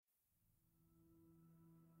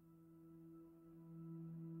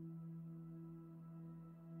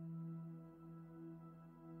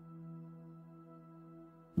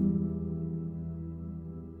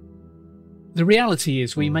The reality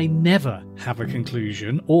is we may never have a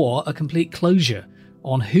conclusion or a complete closure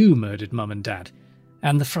on who murdered Mum and Dad.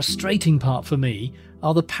 And the frustrating part for me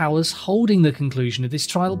are the powers holding the conclusion of this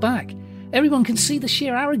trial back. Everyone can see the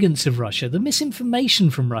sheer arrogance of Russia, the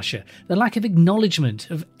misinformation from Russia, the lack of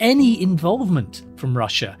acknowledgement of any involvement from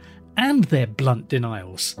Russia, and their blunt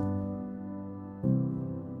denials.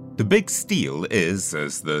 The Big Steal is,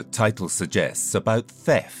 as the title suggests, about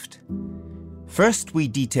theft. First, we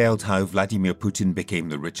detailed how Vladimir Putin became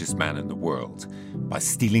the richest man in the world by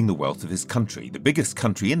stealing the wealth of his country, the biggest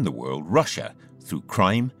country in the world, Russia, through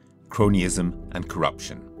crime, cronyism, and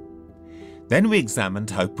corruption. Then we examined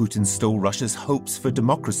how Putin stole Russia's hopes for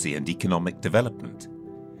democracy and economic development.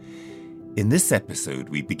 In this episode,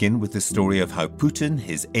 we begin with the story of how Putin,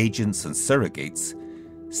 his agents and surrogates,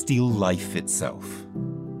 steal life itself.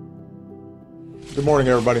 Good morning,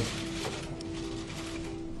 everybody.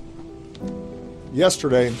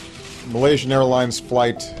 Yesterday, Malaysian Airlines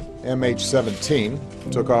flight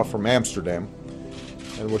MH17 took off from Amsterdam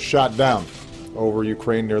and was shot down over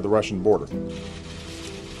Ukraine near the Russian border.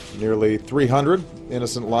 Nearly 300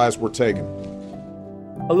 innocent lives were taken.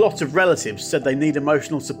 A lot of relatives said they need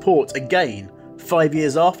emotional support again 5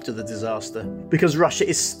 years after the disaster because Russia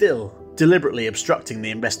is still deliberately obstructing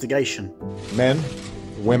the investigation. Men,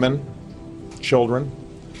 women, children,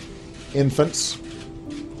 infants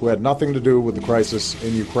who had nothing to do with the crisis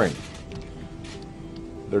in Ukraine.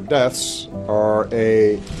 Their deaths are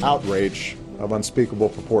an outrage of unspeakable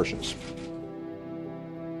proportions.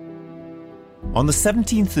 On the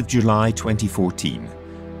 17th of July 2014,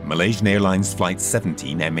 Malaysian Airlines Flight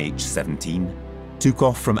 17, MH17, took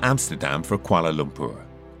off from Amsterdam for Kuala Lumpur.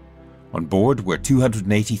 On board were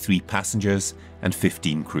 283 passengers and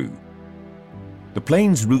 15 crew. The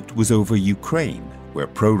plane's route was over Ukraine, where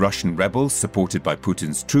pro-Russian rebels supported by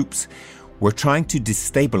Putin's troops were trying to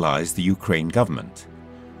destabilize the Ukraine government.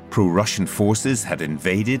 Pro-Russian forces had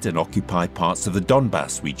invaded and occupied parts of the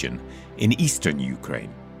Donbass region in eastern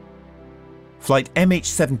Ukraine. Flight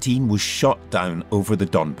MH17 was shot down over the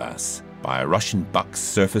Donbass by a Russian Bucks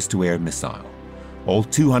surface-to-air missile. All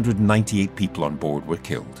 298 people on board were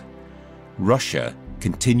killed. Russia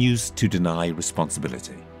continues to deny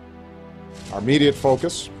responsibility. Our immediate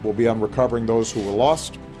focus will be on recovering those who were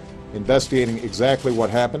lost, investigating exactly what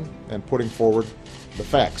happened, and putting forward the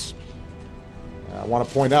facts. I want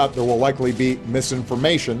to point out there will likely be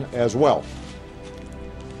misinformation as well.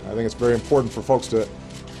 I think it's very important for folks to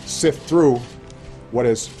sift through what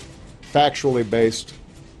is factually based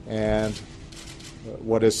and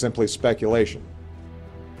what is simply speculation.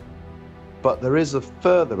 But there is a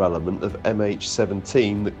further element of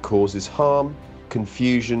MH17 that causes harm,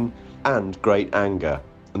 confusion, and great anger,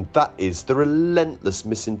 and that is the relentless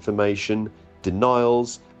misinformation,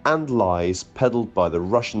 denials, and lies peddled by the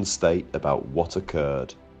Russian state about what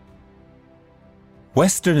occurred.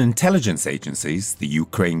 Western intelligence agencies, the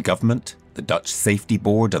Ukraine government, the Dutch Safety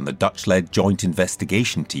Board and the Dutch-led Joint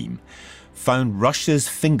Investigation Team found Russia's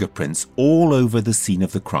fingerprints all over the scene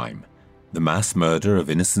of the crime, the mass murder of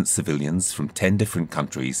innocent civilians from 10 different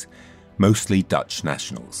countries, mostly Dutch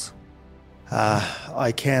nationals.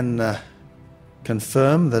 I can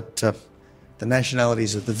confirm that the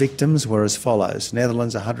nationalities of the victims were as follows: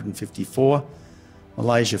 Netherlands 154,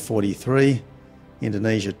 Malaysia 43,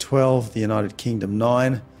 Indonesia 12, the United Kingdom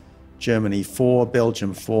 9, Germany 4,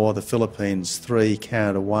 Belgium 4, the Philippines 3,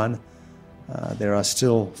 Canada 1. There are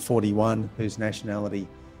still 41 whose nationality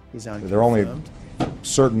is unconfirmed. There are only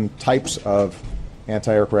certain types of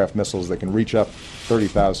anti-aircraft missiles that can reach up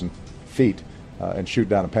 30,000 feet and shoot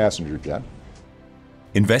down a passenger jet.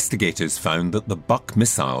 Investigators found that the Buk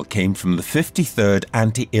missile came from the 53rd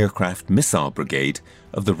Anti-Aircraft Missile Brigade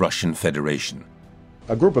of the Russian Federation.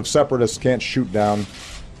 A group of separatists can't shoot down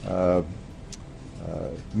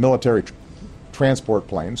military transport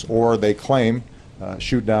planes, or they claim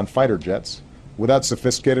shoot down fighter jets without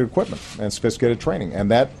sophisticated equipment and sophisticated training,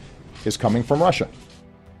 and that is coming from Russia.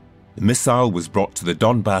 The missile was brought to the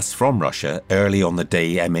Donbass from Russia early on the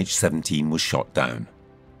day MH17 was shot down.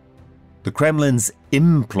 The Kremlin's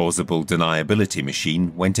implausible deniability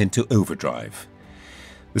machine went into overdrive.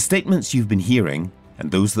 The statements you've been hearing,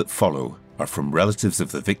 and those that follow, are from relatives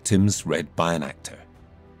of the victims read by an actor.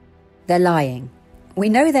 They're lying. We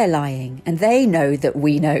know they're lying, and they know that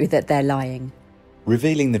we know that they're lying.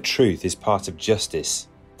 Revealing the truth is part of justice.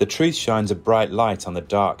 The truth shines a bright light on the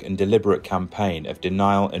dark and deliberate campaign of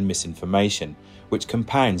denial and misinformation, which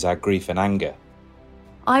compounds our grief and anger.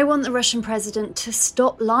 I want the Russian president to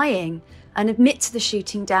stop lying and admit to the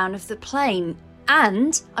shooting down of the plane.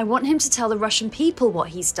 And I want him to tell the Russian people what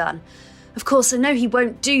he's done. Of course, I know he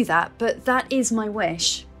won't do that, but that is my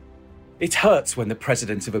wish. It hurts when the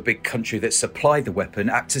president of a big country that supplied the weapon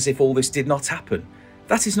acts as if all this did not happen.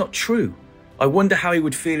 That is not true. I wonder how he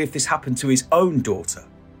would feel if this happened to his own daughter.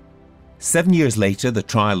 7 years later, the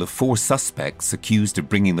trial of 4 suspects accused of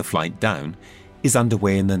bringing the flight down is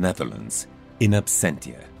underway in the Netherlands, in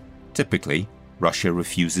absentia. Typically, Russia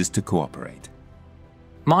refuses to cooperate.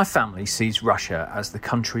 My family sees Russia as the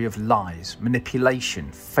country of lies,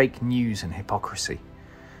 manipulation, fake news and hypocrisy.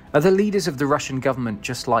 Are the leaders of the Russian government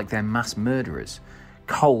just like their mass murderers?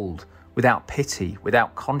 Cold, without pity,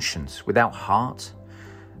 without conscience, without heart?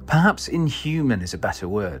 Perhaps inhuman is a better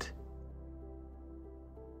word.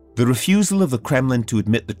 The refusal of the Kremlin to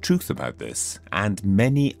admit the truth about this, and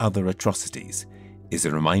many other atrocities, is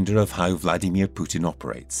a reminder of how Vladimir Putin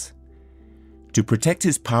operates. To protect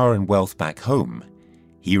his power and wealth back home,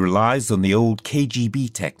 he relies on the old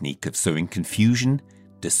KGB technique of sowing confusion,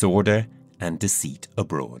 disorder, and deceit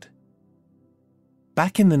abroad.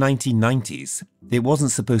 Back in the 1990s, it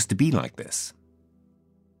wasn't supposed to be like this.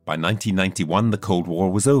 By 1991, the Cold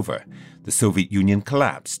War was over. The Soviet Union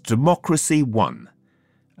collapsed. Democracy won.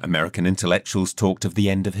 American intellectuals talked of the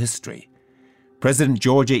end of history. President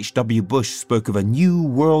George H.W. Bush spoke of a new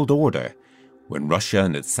world order when Russia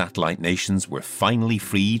and its satellite nations were finally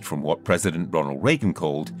freed from what President Ronald Reagan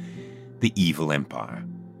called the evil empire.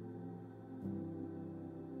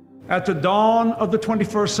 At the dawn of the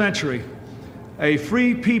 21st century, a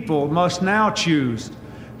free people must now choose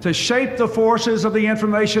to shape the forces of the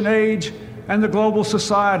information age and the global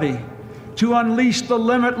society, to unleash the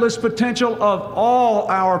limitless potential of all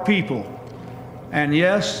our people, and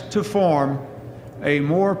yes, to form a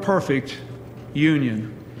more perfect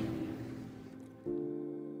union.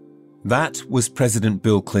 That was President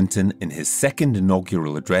Bill Clinton in his second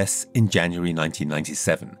inaugural address in January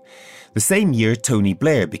 1997. The same year, Tony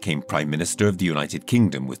Blair became Prime Minister of the United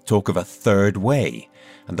Kingdom with talk of a third way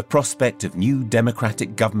and the prospect of new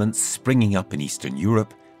democratic governments springing up in Eastern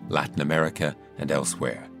Europe, Latin America, and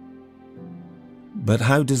elsewhere. But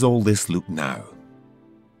how does all this look now?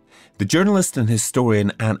 The journalist and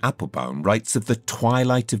historian Anne Applebaum writes of the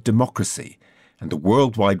twilight of democracy and the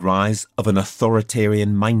worldwide rise of an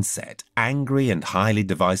authoritarian mindset, angry and highly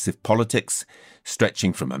divisive politics,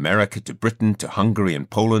 stretching from America to Britain to Hungary and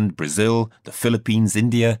Poland, Brazil, the Philippines,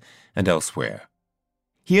 India, and elsewhere.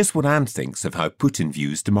 Here's what Anne thinks of how Putin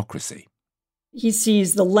views democracy. He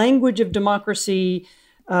sees the language of democracy,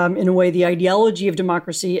 in a way, the ideology of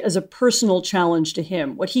democracy, as a personal challenge to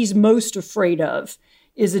him. What he's most afraid of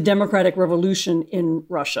is a democratic revolution in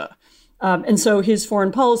Russia. And so his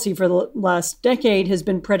foreign policy for the last decade has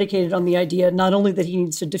been predicated on the idea not only that he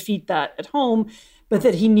needs to defeat that at home, but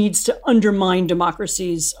that he needs to undermine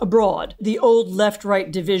democracies abroad. The old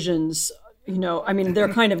left-right divisions,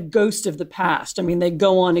 they're kind of ghosts of the past. They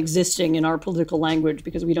go on existing in our political language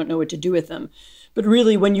because we don't know what to do with them. But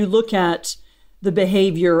really, when you look at the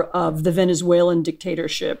behavior of the Venezuelan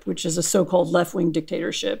dictatorship, which is a so-called left-wing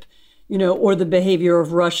dictatorship, or the behavior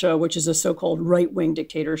of Russia, which is a so-called right-wing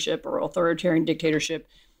dictatorship or authoritarian dictatorship,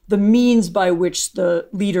 the means by which the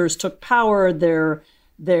leaders took power,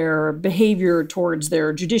 their behavior towards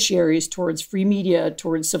their judiciaries, towards free media,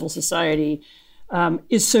 towards civil society,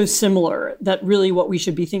 is so similar that really what we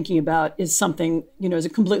should be thinking about is something, is a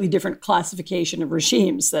completely different classification of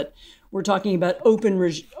regimes, that we're talking about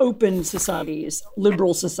open societies,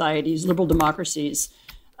 liberal democracies,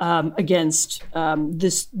 against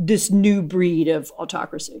this new breed of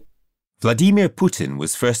autocracy. Vladimir Putin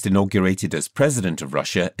was first inaugurated as president of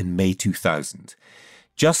Russia in May 2000,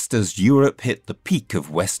 just as Europe hit the peak of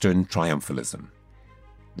Western triumphalism.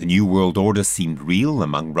 The New World Order seemed real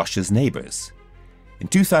among Russia's neighbours. In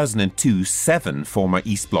 2002, 7 former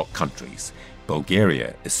East Bloc countries,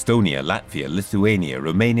 Bulgaria, Estonia, Latvia, Lithuania,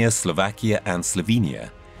 Romania, Slovakia and Slovenia,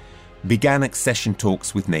 began accession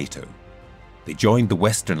talks with NATO. They joined the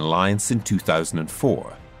Western Alliance in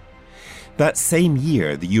 2004. That same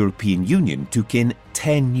year, the European Union took in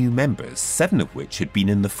 10 new members, 7 of which had been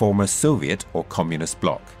in the former Soviet or Communist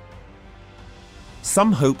bloc.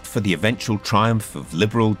 Some hoped for the eventual triumph of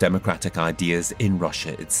liberal democratic ideas in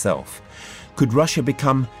Russia itself. Could Russia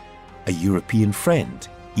become a European friend,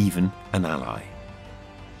 even an ally?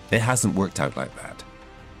 It hasn't worked out like that.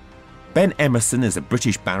 Ben Emerson is a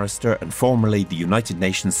British barrister and formerly the United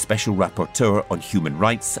Nations Special Rapporteur on Human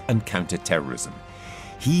Rights and Counter-Terrorism.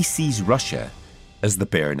 He sees Russia as the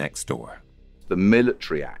bear next door. The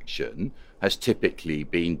military action has typically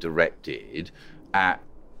been directed at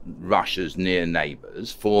Russia's near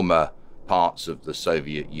neighbours, former parts of the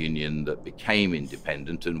Soviet Union that became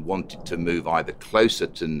independent and wanted to move either closer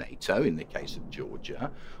to NATO, in the case of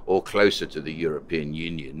Georgia, or closer to the European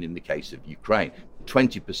Union, in the case of Ukraine.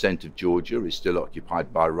 20% of Georgia is still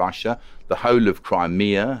occupied by Russia. The whole of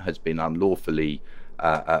Crimea has been unlawfully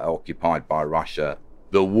occupied by Russia.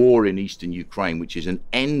 The war in eastern Ukraine, which is an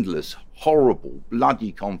endless, horrible,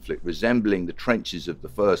 bloody conflict resembling the trenches of the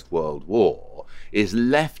First World War, is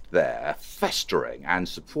left there festering and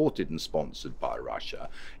supported and sponsored by Russia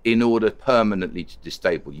in order permanently to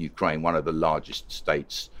destabilize Ukraine, one of the largest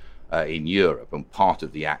states in Europe and part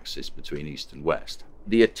of the axis between East and West.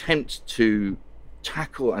 The attempt to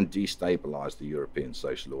tackle and destabilize the European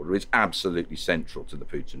social order is absolutely central to the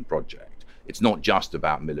Putin project. It's not just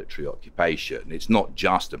about military occupation. It's not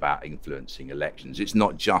just about influencing elections. It's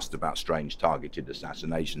not just about strange targeted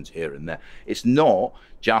assassinations here and there. It's not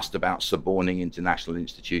just about suborning international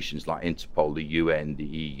institutions like Interpol, the UN, the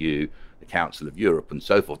EU, the Council of Europe, and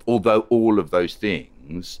so forth, although all of those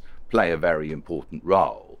things play a very important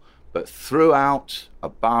role. But throughout,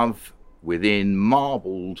 above, within,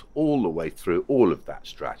 marbled all the way through all of that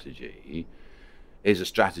strategy is a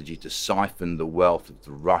strategy to siphon the wealth of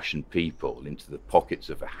the Russian people into the pockets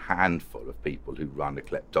of a handful of people who run a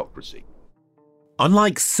kleptocracy.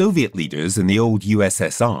 Unlike Soviet leaders in the old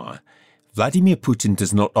USSR, Vladimir Putin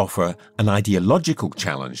does not offer an ideological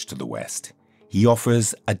challenge to the West. He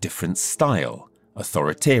offers a different style,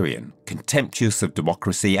 authoritarian, contemptuous of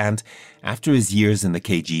democracy, and, after his years in the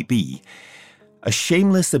KGB, a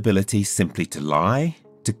shameless ability simply to lie,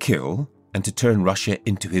 to kill, and to turn Russia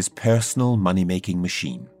into his personal money-making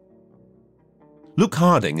machine. Luke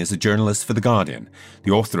Harding is a journalist for The Guardian,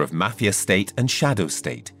 the author of Mafia State and Shadow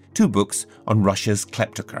State, 2 books on Russia's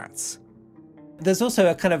kleptocrats. There's also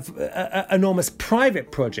a kind of enormous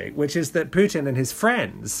private project, which is that Putin and his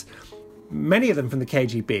friends, many of them from the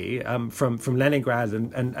KGB, from Leningrad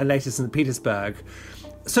and later St. Petersburg,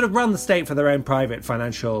 sort of run the state for their own private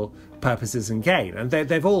financial purposes and gain. And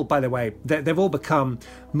they've all, by the way, they've all become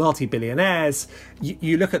multi-billionaires.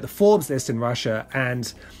 You look at the Forbes list in Russia,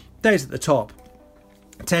 and those at the top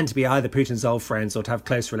tend to be either Putin's old friends or to have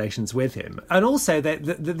close relations with him. And also,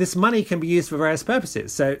 this money can be used for various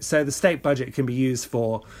purposes. So the state budget can be used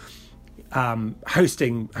for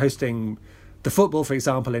hosting the football, for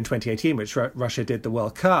example, in 2018, which Russia did the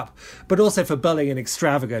World Cup, but also for building an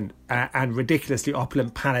extravagant and ridiculously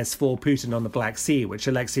opulent palace for Putin on the Black Sea, which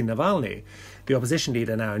Alexei Navalny, the opposition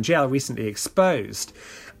leader now in jail, recently exposed.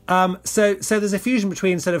 So there's a fusion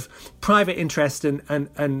between sort of private interest and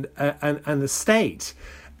the state.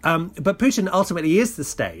 But Putin ultimately is the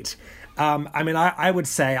state. I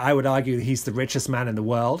would argue that he's the richest man in the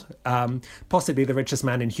world, possibly the richest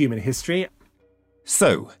man in human history.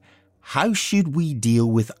 So, how should we deal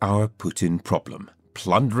with our Putin problem?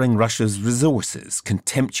 Plundering Russia's resources,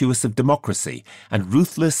 contemptuous of democracy, and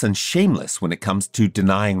ruthless and shameless when it comes to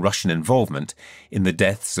denying Russian involvement in the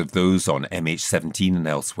deaths of those on MH17 and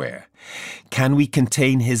elsewhere. Can we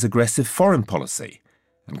contain his aggressive foreign policy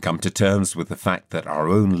and come to terms with the fact that our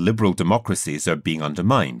own liberal democracies are being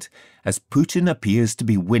undermined, as Putin appears to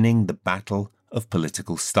be winning the battle of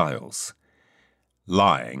political styles?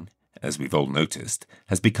 Lying, as we've all noticed,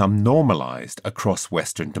 has become normalised across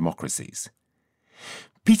Western democracies.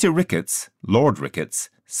 Peter Ricketts, Lord Ricketts,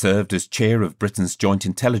 served as chair of Britain's Joint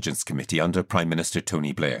Intelligence Committee under Prime Minister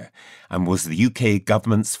Tony Blair and was the UK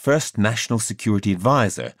government's first national security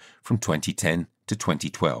advisor from 2010 to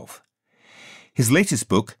 2012. His latest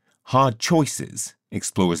book, Hard Choices,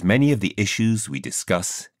 explores many of the issues we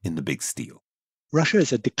discuss in The Big Steal. Russia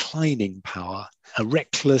is a declining power, a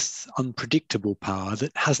reckless, unpredictable power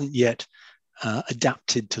that hasn't yet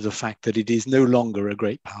adapted to the fact that it is no longer a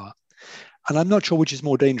great power. And I'm not sure which is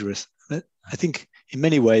more dangerous. I think in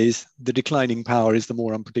many ways, the declining power is the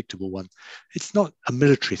more unpredictable one. It's not a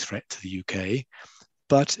military threat to the UK,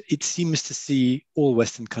 but it seems to see all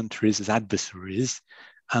Western countries as adversaries,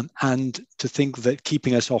 and to think that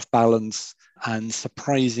keeping us off balance and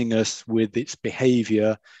surprising us with its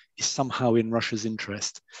behavior is somehow in Russia's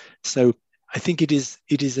interest. So I think it is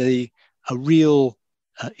a real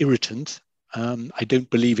irritant. I don't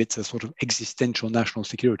believe it's a sort of existential national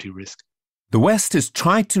security risk. The West has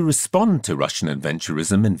tried to respond to Russian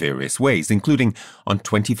adventurism in various ways, including on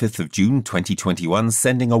 25th of June 2021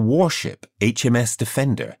 sending a warship, HMS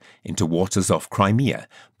Defender, into waters off Crimea,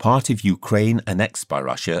 part of Ukraine annexed by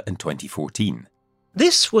Russia in 2014.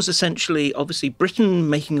 This was essentially, obviously, Britain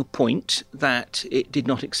making a point that it did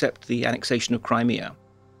not accept the annexation of Crimea.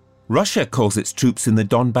 Russia calls its troops in the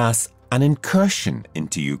Donbass an incursion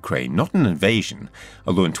into Ukraine, not an invasion,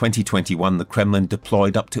 although in 2021 the Kremlin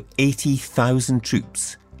deployed up to 80,000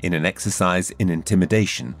 troops in an exercise in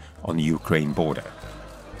intimidation on the Ukraine border.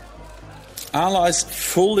 Allies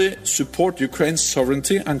fully support Ukraine's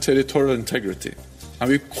sovereignty and territorial integrity. and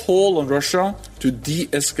we call on Russia to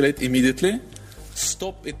de-escalate immediately.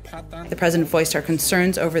 Stop its pattern. The president voiced our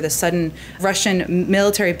concerns over the sudden Russian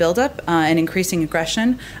military buildup and increasing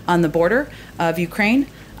aggression on the border of Ukraine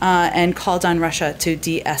and called on Russia to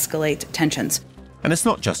de-escalate tensions. And it's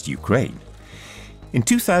not just Ukraine. In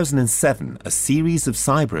 2007, a series of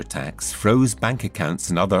cyber attacks froze bank accounts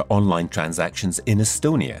and other online transactions in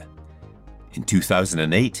Estonia. In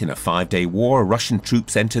 2008, in a 5-day war, Russian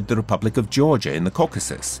troops entered the Republic of Georgia in the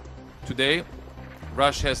Caucasus. Today,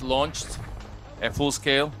 Russia has launched a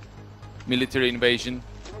full-scale military invasion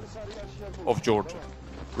of Georgia.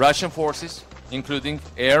 Russian forces, including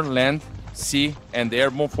air, land, sea, and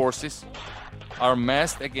airborne forces, are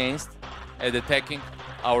massed against and attacking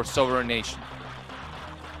our sovereign nation.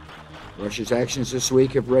 Russia's actions this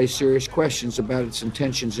week have raised serious questions about its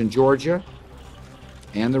intentions in Georgia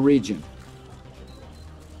and the region.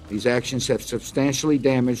 These actions have substantially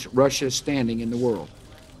damaged Russia's standing in the world.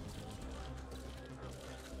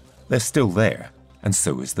 They're still there, and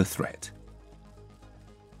so is the threat.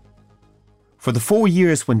 For the 4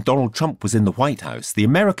 years when Donald Trump was in the White House, the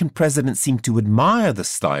American president seemed to admire the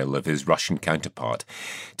style of his Russian counterpart,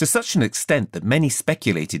 to such an extent that many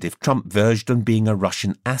speculated if Trump verged on being a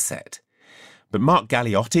Russian asset. But Mark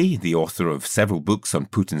Galeotti, the author of several books on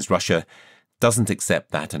Putin's Russia, doesn't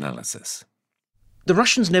accept that analysis. The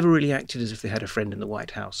Russians never really acted as if they had a friend in the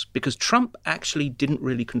White House, because Trump actually didn't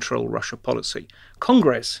really control Russia policy.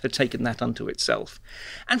 Congress had taken that unto itself.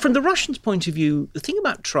 And from the Russians' point of view, the thing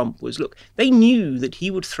about Trump was, look, they knew that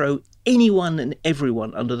he would throw anyone and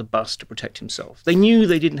everyone under the bus to protect himself. They knew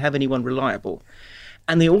they didn't have anyone reliable.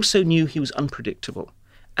 And they also knew he was unpredictable.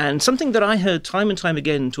 And something that I heard time and time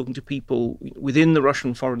again talking to people within the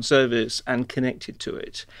Russian Foreign Service and connected to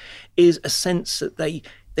it is a sense that they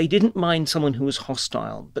didn't mind someone who was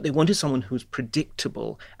hostile, but they wanted someone who was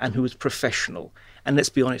predictable and who was professional. And let's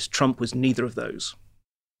be honest, Trump was neither of those.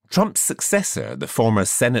 Trump's successor, the former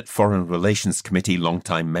Senate Foreign Relations Committee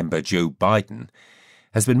longtime member Joe Biden,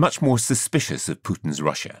 has been much more suspicious of Putin's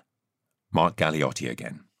Russia. Mark Galeotti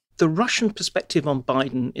again. The Russian perspective on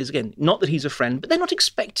Biden is, again, not that he's a friend, but they're not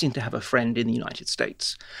expecting to have a friend in the United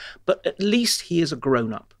States. But at least he is a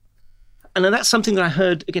grown-up. And that's something that I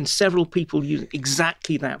heard, again, several people use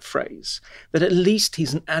exactly that phrase, that at least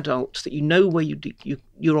he's an adult, that you know where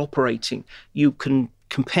you're operating. You can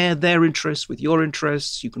compare their interests with your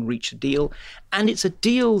interests. You can reach a deal. And it's a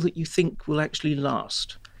deal that you think will actually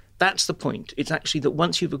last. That's the point. It's actually that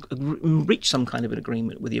once you've reached some kind of an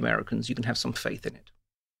agreement with the Americans, you can have some faith in it.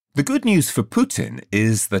 The good news for Putin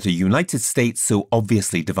is that a United States so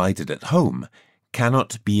obviously divided at home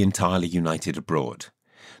cannot be entirely united abroad.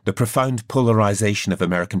 The profound polarization of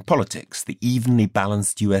American politics, the evenly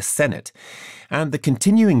balanced US Senate, and the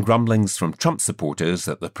continuing grumblings from Trump supporters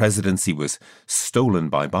that the presidency was stolen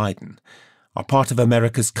by Biden are part of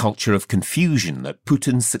America's culture of confusion that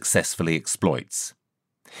Putin successfully exploits.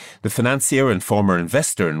 The financier and former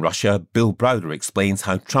investor in Russia, Bill Browder, explains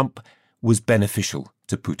how Trump was beneficial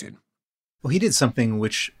to Putin. Well, he did something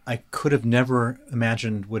which I could have never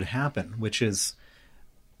imagined would happen, which is,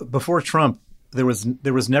 before Trump, there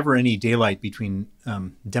was never any daylight between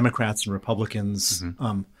Democrats and Republicans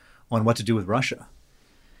on what to do with Russia.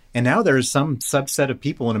 And now there's some subset of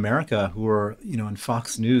people in America who are, on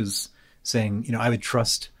Fox News saying, I would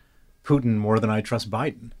trust Putin more than I trust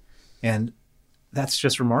Biden. And that's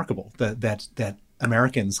just remarkable that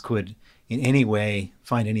Americans could in any way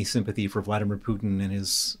find any sympathy for Vladimir Putin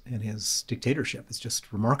and his dictatorship. It's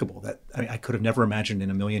just remarkable that I could have never imagined in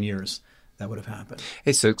a million years that would have happened.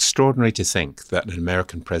 It's extraordinary to think that an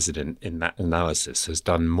American president in that analysis has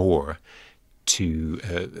done more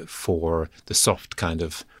for the soft kind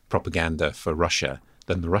of propaganda for Russia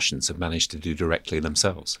than the Russians have managed to do directly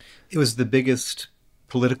themselves. It was the biggest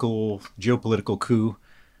geopolitical coup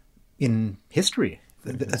in history.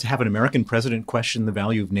 To have an American president question the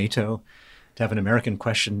value of NATO, to have an American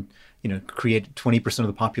create 20% of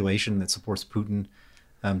the population that supports Putin,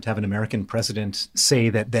 to have an American president say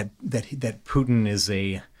that Putin is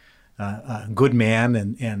a good man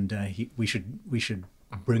and we should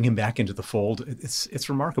bring him back into the fold. It's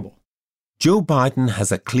remarkable. Joe Biden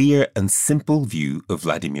has a clear and simple view of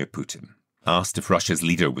Vladimir Putin. Asked if Russia's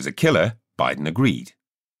leader was a killer, Biden agreed.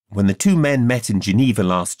 When the two men met in Geneva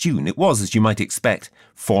last June, it was, as you might expect,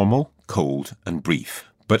 formal, cold and brief.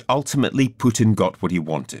 But ultimately, Putin got what he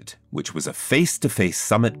wanted, which was a face-to-face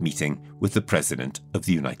summit meeting with the President of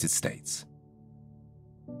the United States.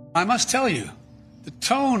 I must tell you, the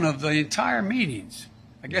tone of the entire meetings,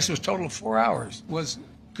 I guess it was a total of 4 hours, was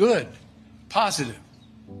good, positive.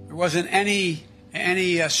 There wasn't any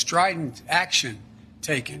strident action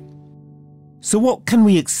taken. So what can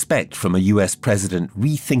we expect from a US president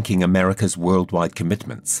rethinking America's worldwide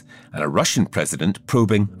commitments and a Russian president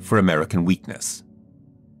probing for American weakness?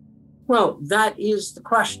 Well, that is the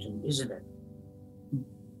question, isn't it?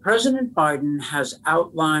 President Biden has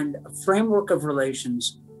outlined a framework of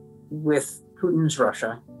relations with Putin's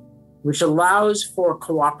Russia, which allows for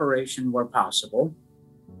cooperation where possible,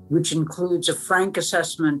 which includes a frank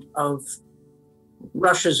assessment of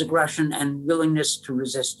Russia's aggression and willingness to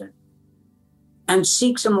resist it, and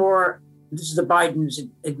seeks this is the Biden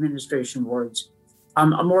administration words, a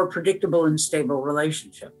more predictable and stable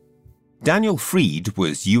relationship. Daniel Fried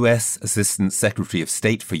was US Assistant Secretary of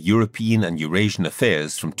State for European and Eurasian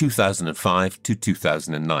Affairs from 2005 to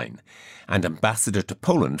 2009, and Ambassador to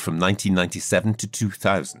Poland from 1997 to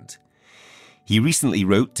 2000. He recently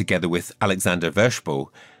wrote, together with Alexander Vershbow,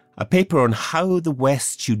 a paper on how the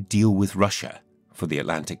West should deal with Russia for the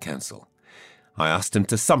Atlantic Council. I asked him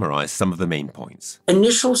to summarize some of the main points.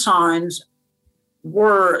 Initial signs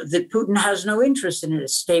were that Putin has no interest in a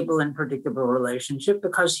stable and predictable relationship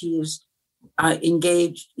because he is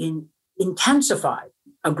engaged in intensified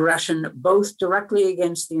aggression, both directly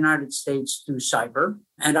against the United States through cyber.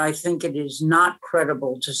 And I think it is not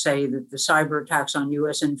credible to say that the cyber attacks on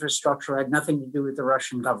US infrastructure had nothing to do with the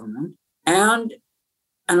Russian government. And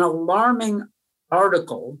an alarming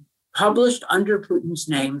article published under Putin's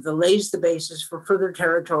name that lays the basis for further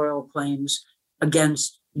territorial claims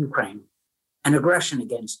against Ukraine and aggression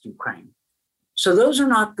against Ukraine. So those are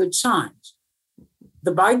not good signs.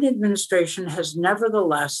 The Biden administration has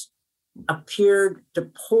nevertheless appeared to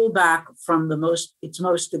pull back from its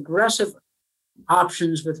most aggressive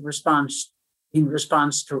options in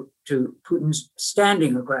response to Putin's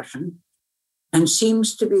standing aggression, and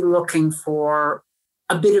seems to be looking for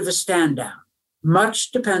a bit of a stand down. Much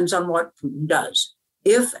depends on what Putin does.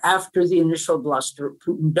 If after the initial bluster,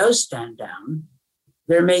 Putin does stand down,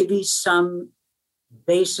 there may be some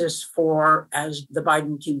basis for, as the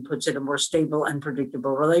Biden team puts it, a more stable and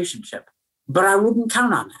predictable relationship. But I wouldn't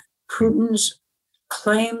count on that. Putin's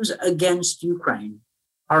claims against Ukraine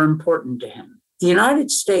are important to him. The United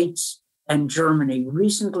States and Germany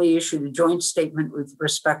recently issued a joint statement with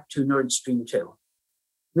respect to Nord Stream 2. It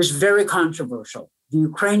was very controversial. The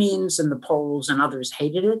Ukrainians and the Poles and others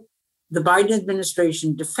hated it. The Biden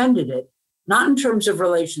administration defended it, not in terms of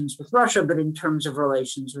relations with Russia, but in terms of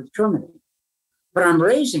relations with Germany. But I'm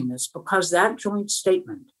raising this because that joint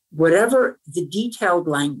statement, whatever the detailed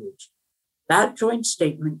language, that joint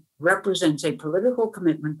statement represents a political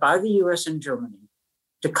commitment by the US and Germany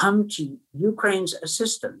to come to Ukraine's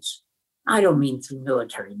assistance. I don't mean through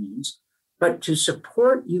military means, but to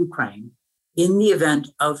support Ukraine in the event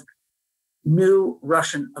of new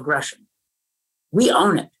Russian aggression. We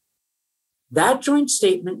own it. That joint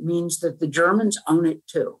statement means that the Germans own it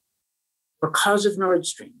too, because of Nord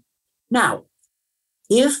Stream. Now,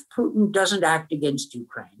 if Putin doesn't act against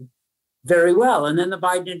Ukraine, very well, and then the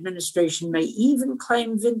Biden administration may even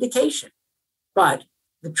claim vindication. But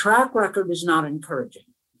the track record is not encouraging.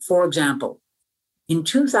 For example, in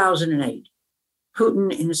 2008,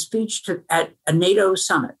 Putin, in a speech at a NATO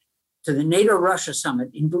summit, to the NATO-Russia summit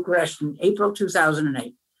in Bucharest in April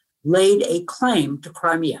 2008, laid a claim to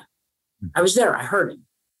Crimea. I was there, I heard him.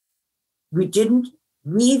 We,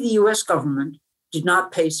 the US government, did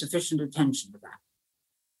not pay sufficient attention to that.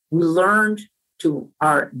 We learned to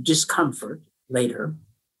our discomfort later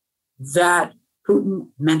that Putin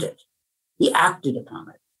meant it. He acted upon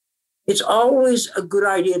it. It's always a good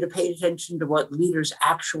idea to pay attention to what leaders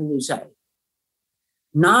actually say.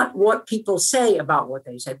 Not what people say about what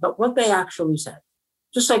they say, but what they actually said.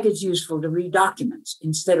 Just like it's useful to read documents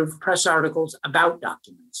instead of press articles about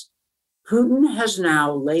documents. Putin has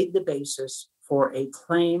now laid the basis for a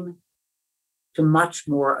claim to much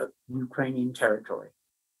more Ukrainian territory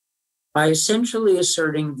by essentially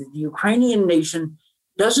asserting that the Ukrainian nation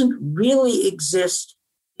doesn't really exist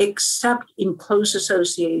except in close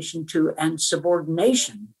association to and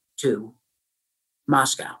subordination to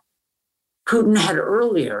Moscow. Putin had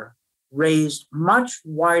earlier raised much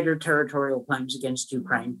wider territorial claims against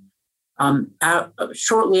Ukraine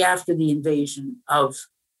shortly after the invasion of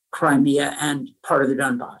Crimea and part of the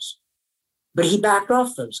Donbass. But he backed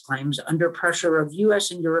off those claims under pressure of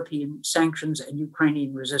US and European sanctions and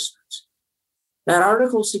Ukrainian resistance. That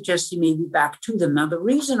article suggests he may be back to them. Now, the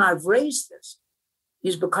reason I've raised this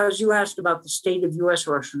is because you asked about the state of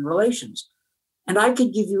US-Russian relations. And I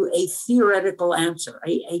could give you a theoretical answer,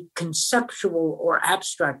 a conceptual or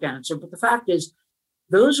abstract answer. But the fact is,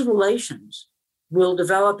 those relations will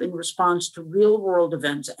develop in response to real world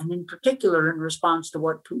events, and in particular, in response to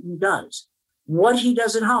what Putin does, what he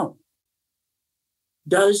does at home.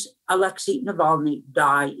 Does Alexei Navalny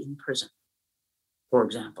die in prison, for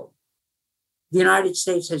example? The United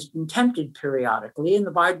States has been tempted periodically, and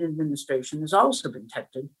the Biden administration has also been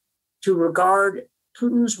tempted to regard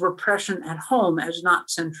Putin's repression at home as not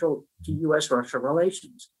central to US-Russia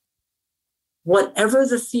relations. Whatever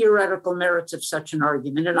the theoretical merits of such an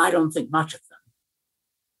argument, and I don't think much of them,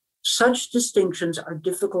 such distinctions are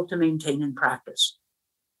difficult to maintain in practice.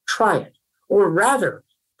 Try it, or rather,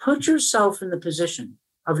 put yourself in the position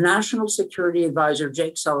of National Security Advisor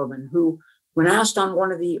Jake Sullivan, who, when asked on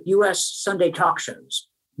one of the US Sunday talk shows,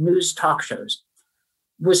 news talk shows,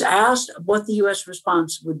 was asked what the US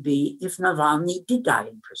response would be if Navalny did die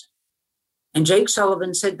in prison. And Jake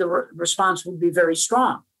Sullivan said the response would be very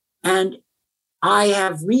strong. And I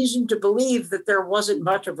have reason to believe that there wasn't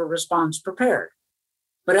much of a response prepared.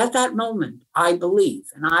 But at that moment, I believe,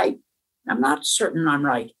 and I'm not certain I'm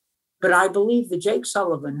right, but I believe that Jake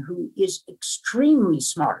Sullivan, who is extremely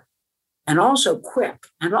smart and also quick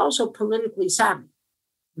and also politically savvy,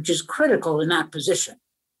 which is critical in that position,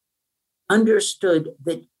 understood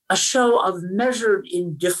that a show of measured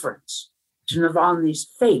indifference to Navalny's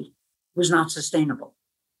fate was not sustainable.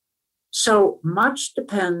 So much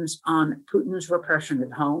depends on Putin's repression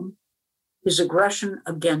at home, his aggression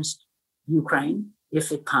against Ukraine,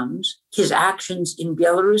 if it comes, his actions in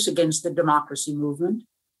Belarus against the democracy movement,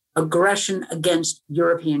 aggression against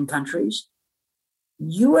European countries.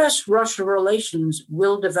 US-Russia relations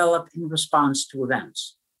will develop in response to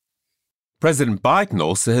events. President Biden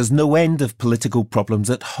also has no end of political problems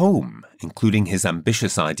at home, including his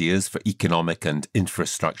ambitious ideas for economic and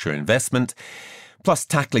infrastructure investment, plus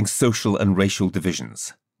tackling social and racial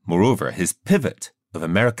divisions. Moreover, his pivot of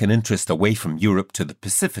American interest away from Europe to the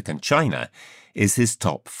Pacific and China is his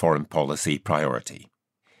top foreign policy priority.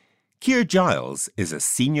 Keir Giles is a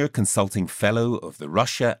senior consulting fellow of the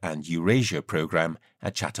Russia and Eurasia program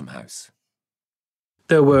at Chatham House.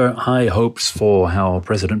 There were high hopes for how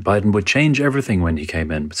President Biden would change everything when he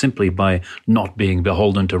came in, simply by not being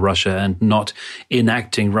beholden to Russia and not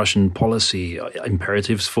enacting Russian policy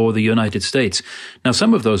imperatives for the United States. Now,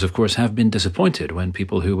 some of those, of course, have been disappointed when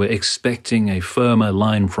people who were expecting a firmer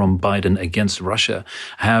line from Biden against Russia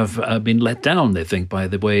have been let down, they think, by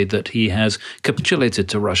the way that he has capitulated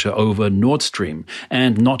to Russia over Nord Stream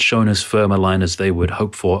and not shown as firm a line as they would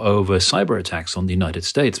hope for over cyber attacks on the United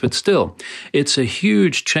States. But still, it's a huge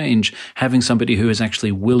change having somebody who is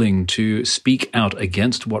actually willing to speak out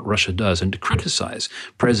against what Russia does and to criticize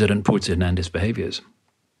President Putin and his behaviors.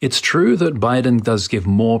 It's true that Biden does give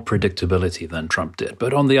more predictability than Trump did,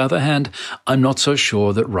 but on the other hand, I'm not so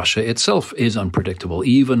sure that Russia itself is unpredictable,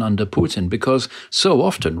 even under Putin, because so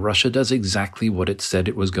often Russia does exactly what it said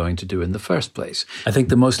it was going to do in the first place. I think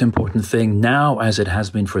the most important thing now, as it has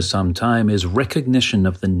been for some time, is recognition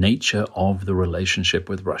of the nature of the relationship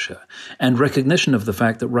with Russia, and recognition of the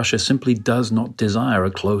fact that Russia simply does not desire a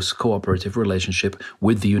close cooperative relationship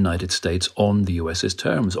with the United States on the US's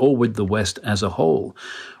terms, or with the West as a whole.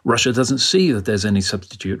 Russia doesn't see that there's any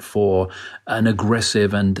substitute for an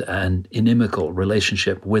aggressive and inimical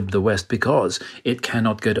relationship with the West because it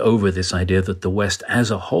cannot get over this idea that the West as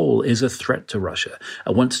a whole is a threat to Russia,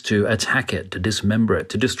 wants to attack it, to dismember it,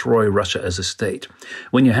 to destroy Russia as a state.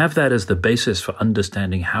 When you have that as the basis for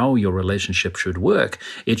understanding how your relationship should work,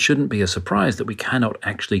 it shouldn't be a surprise that we cannot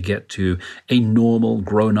actually get to a normal,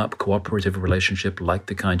 grown-up, cooperative relationship like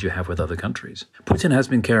the kind you have with other countries. Putin has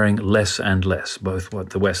been caring less and less, both what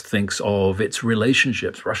the West thinks of its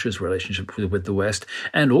relationships, Russia's relationship with the West,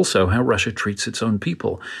 and also how Russia treats its own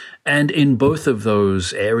people. And in both of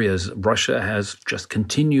those areas, Russia has just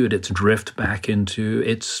continued its drift back into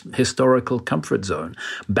its historical comfort zone,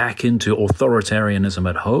 back into authoritarianism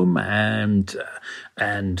at home and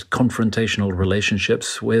confrontational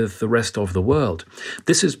relationships with the rest of the world.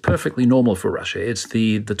 This is perfectly normal for Russia. It's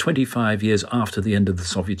the 25 years after the end of the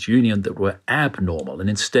Soviet Union that were abnormal, and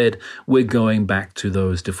instead we're going back to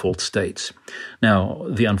those default states. Now,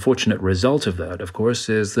 the unfortunate result of that, of course,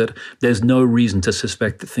 is that there's no reason to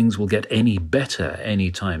suspect that things will get any better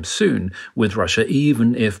anytime soon with Russia,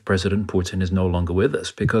 even if President Putin is no longer with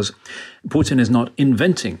us, because Putin is not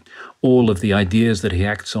inventing all of the ideas that he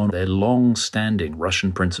acts on. They're long-standing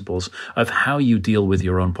Russian principles of how you deal with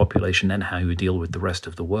your own population and how you deal with the rest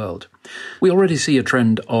of the world. We already see a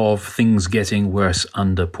trend of things getting worse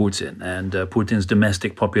under Putin, and Putin's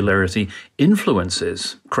domestic popularity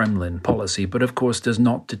influences Kremlin policy, but of course does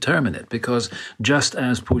not determine it, because just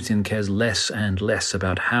as Putin cares less and less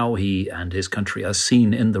about how he and his country are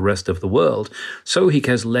seen in the rest of the world, so he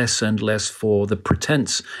cares less and less for the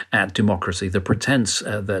pretense at democracy, the pretense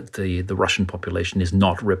that the the Russian population is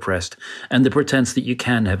not repressed, and the pretense that you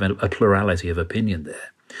can have a plurality of opinion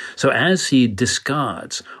there. So as he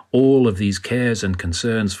discards all of these cares and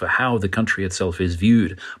concerns for how the country itself is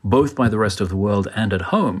viewed, both by the rest of the world and at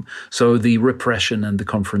home, so the repression and the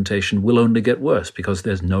confrontation will only get worse because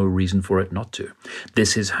there's no reason for it not to.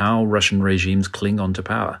 This is how Russian regimes cling on to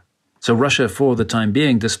power. So Russia, for the time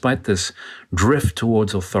being, despite this drift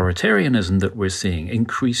towards authoritarianism that we're seeing,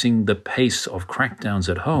 increasing the pace of crackdowns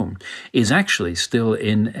at home, is actually still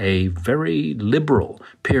in a very liberal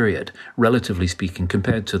period, relatively speaking,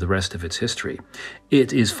 compared to the rest of its history.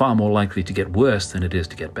 It is far more likely to get worse than it is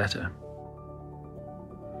to get better.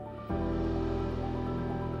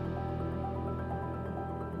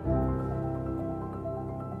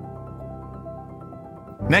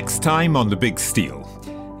 Next time on The Big Steal.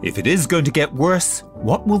 If it is going to get worse,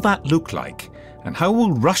 what will that look like? And how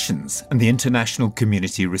will Russians and the international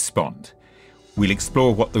community respond? We'll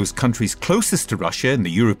explore what those countries closest to Russia and the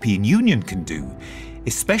European Union can do,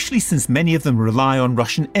 especially since many of them rely on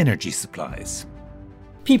Russian energy supplies.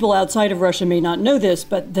 People outside of Russia may not know this,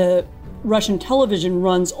 but the Russian television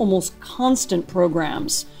runs almost constant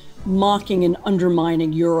programs mocking and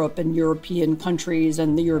undermining Europe and European countries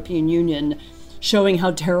and the European Union, showing how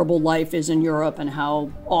terrible life is in Europe and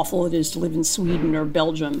how awful it is to live in Sweden or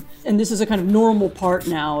Belgium. And this is a kind of normal part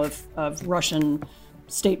now of Russian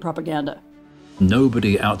state propaganda.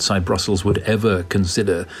 Nobody outside Brussels would ever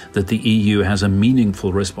consider that the EU has a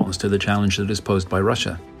meaningful response to the challenge that is posed by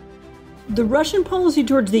Russia. The Russian policy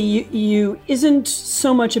towards the EU isn't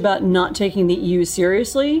so much about not taking the EU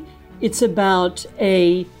seriously. It's about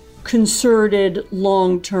a concerted,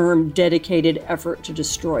 long-term, dedicated effort to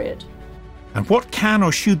destroy it. And what can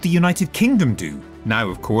or should the United Kingdom do, now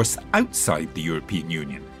of course outside the European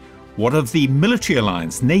Union? What of the military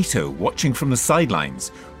alliance NATO watching from the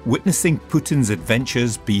sidelines, witnessing Putin's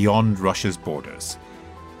adventures beyond Russia's borders?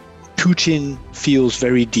 Putin feels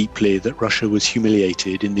very deeply that Russia was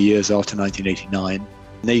humiliated in the years after 1989.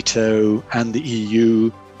 NATO and the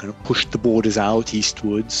EU kind of pushed the borders out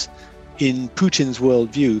eastwards. In Putin's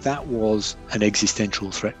worldview, that was an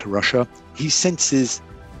existential threat to Russia. He senses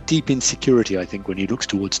deep insecurity, I think, when he looks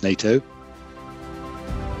towards NATO.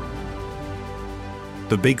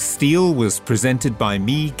 The Big Steal was presented by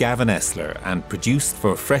me, Gavin Esler, and produced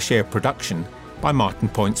for Fresh Air Production by Martin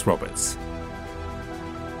Points Roberts.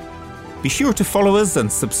 Be sure to follow us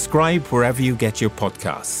and subscribe wherever you get your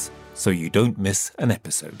podcasts so you don't miss an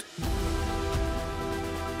episode.